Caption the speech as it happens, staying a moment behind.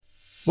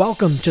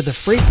Welcome to the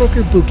Freight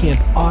Broker Bootcamp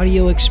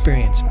audio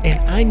experience, and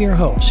I'm your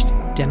host,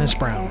 Dennis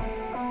Brown.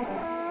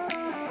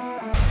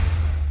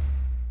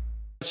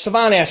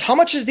 Savon asks, how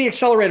much is the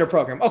Accelerator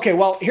program? Okay,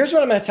 well, here's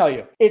what I'm going to tell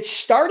you. It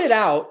started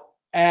out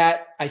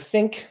at, I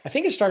think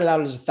it started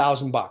out as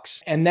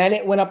 $1,000, and then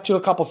it went up to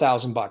a couple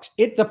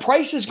 $1,000. The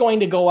price is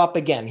going to go up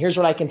again. Here's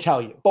what I can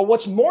tell you. But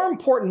what's more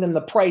important than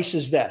the price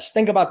is this.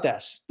 Think about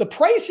this. The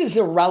price is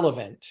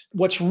irrelevant.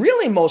 What's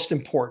really most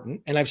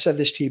important, and I've said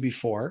this to you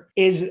before,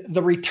 is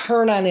the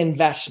return on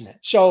investment.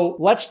 So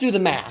let's do the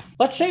math.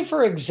 Let's say,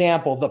 for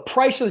example, the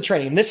price of the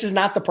training, and this is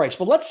not the price,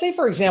 but let's say,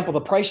 for example,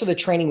 the price of the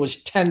training was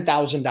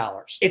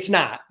 $10,000. It's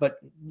not, but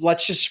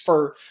let's just,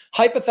 for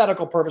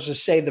hypothetical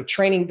purposes, say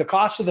the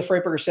cost of the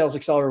Freight Broker Sales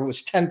Accelerator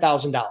was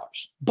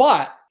 $10,000.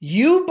 But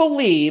you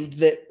believed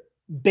that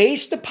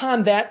based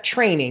upon that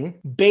training,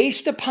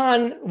 based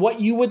upon what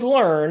you would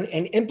learn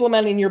and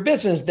implement in your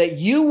business, that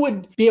you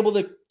would be able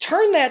to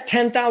turn that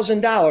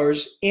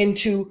 $10,000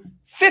 into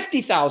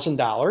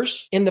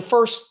 $50,000 in the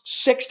first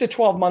 6 to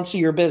 12 months of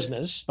your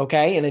business,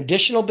 okay? An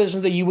additional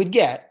business that you would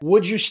get.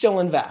 Would you still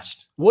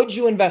invest? Would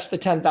you invest the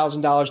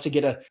 $10,000 to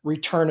get a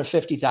return of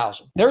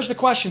 $50,000? There's the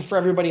question for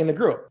everybody in the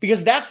group,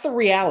 because that's the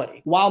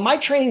reality. While my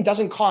training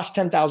doesn't cost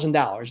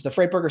 $10,000, the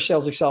Freight Broker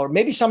Sales Accelerator,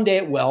 maybe someday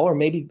it will, or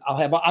maybe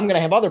I'm going to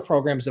have other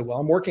programs that will.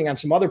 I'm working on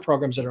some other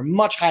programs that are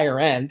much higher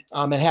end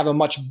and have a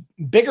much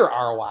bigger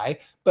ROI.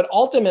 But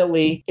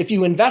ultimately, if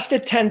you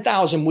invested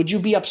 $10,000, would you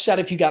be upset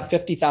if you got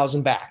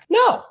 $50,000 back?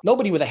 No,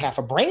 nobody with a half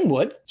a brain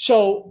would.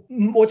 So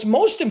what's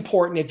most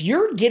important, if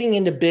you're getting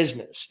into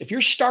business, if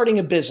you're starting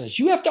a business,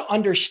 you have to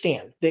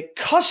understand that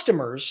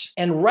customers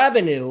and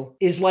revenue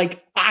is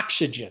like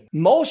oxygen.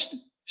 Most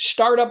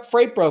startup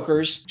freight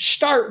brokers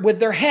start with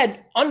their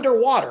head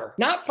underwater,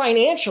 not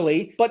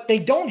financially, but they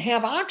don't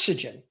have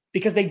oxygen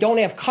because they don't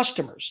have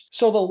customers.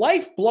 So the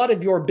lifeblood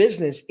of your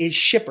business is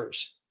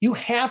shippers. You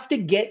have to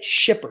get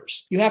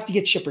shippers. You have to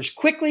get shippers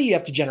quickly. You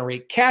have to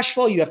generate cash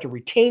flow. You have to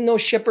retain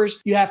those shippers.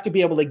 You have to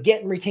be able to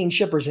get and retain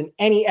shippers in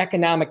any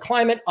economic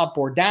climate, up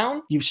or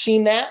down. You've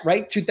seen that,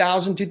 right?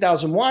 2000,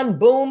 2001,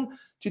 boom.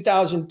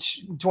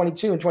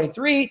 2022 and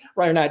 23,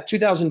 right? Or not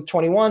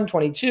 2021,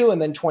 22,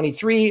 and then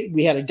 23,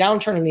 we had a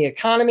downturn in the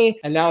economy,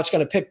 and now it's going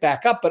to pick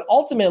back up. But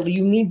ultimately,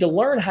 you need to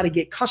learn how to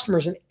get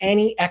customers in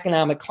any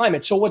economic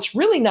climate. So what's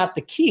really not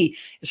the key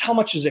is how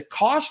much does it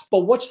cost,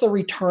 but what's the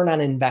return on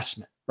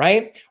investment?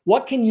 Right?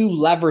 What can you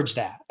leverage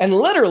that? And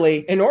literally,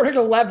 in order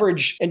to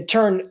leverage and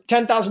turn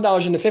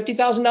 $10,000 into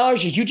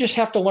 $50,000, is you just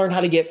have to learn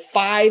how to get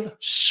 5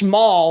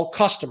 small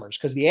customers,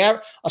 because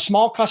a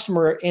small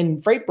customer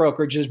in freight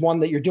brokerage is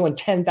one that you're doing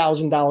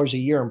 $10,000 a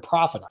year in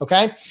profit.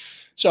 Okay.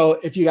 So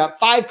if you got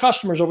 5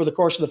 customers over the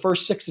course of the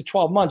first 6 to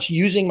 12 months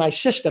using my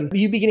system,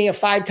 you'd be getting a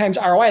 5 times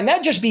ROI, and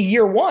that'd just be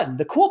year one.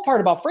 The cool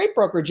part about freight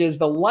brokerage is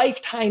the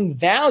lifetime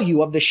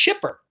value of the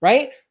shipper,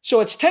 right? So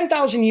it's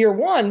 $10,000 year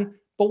one,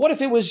 but what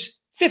if it was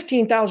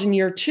 $15,000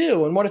 year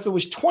 2? And what if it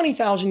was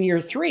 $20,000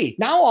 year 3?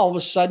 Now, all of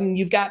a sudden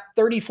you've got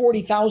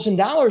 $30,000,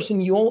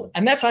 $40,000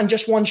 and that's on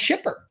just one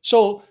shipper.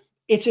 So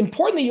it's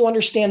important that you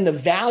understand the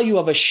value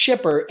of a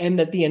shipper, and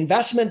that the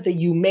investment that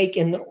you make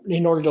in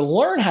order to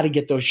learn how to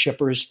get those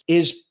shippers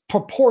is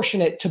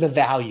proportionate to the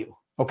value.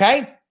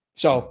 Okay.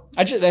 So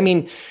I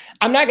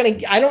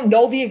don't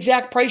know the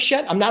exact price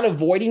yet. I'm not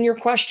avoiding your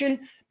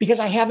question because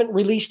I haven't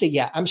released it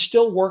yet. I'm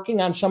still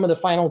working on some of the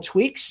final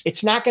tweaks.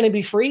 It's not going to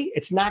be free.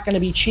 It's not going to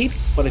be cheap,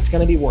 but it's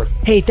going to be worth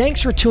it. Hey,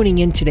 thanks for tuning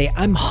in today.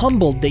 I'm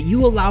humbled that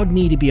you allowed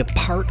me to be a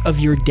part of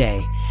your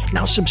day.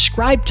 Now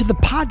subscribe to the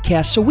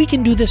podcast so we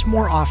can do this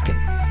more often.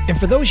 And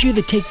for those of you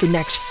that take the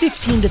next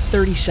 15 to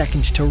 30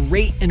 seconds to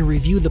rate and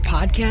review the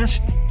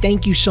podcast,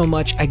 thank you so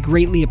much. I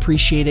greatly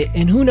appreciate it.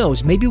 And who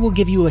knows, maybe we'll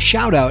give you a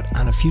shout out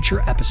on a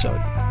future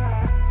episode.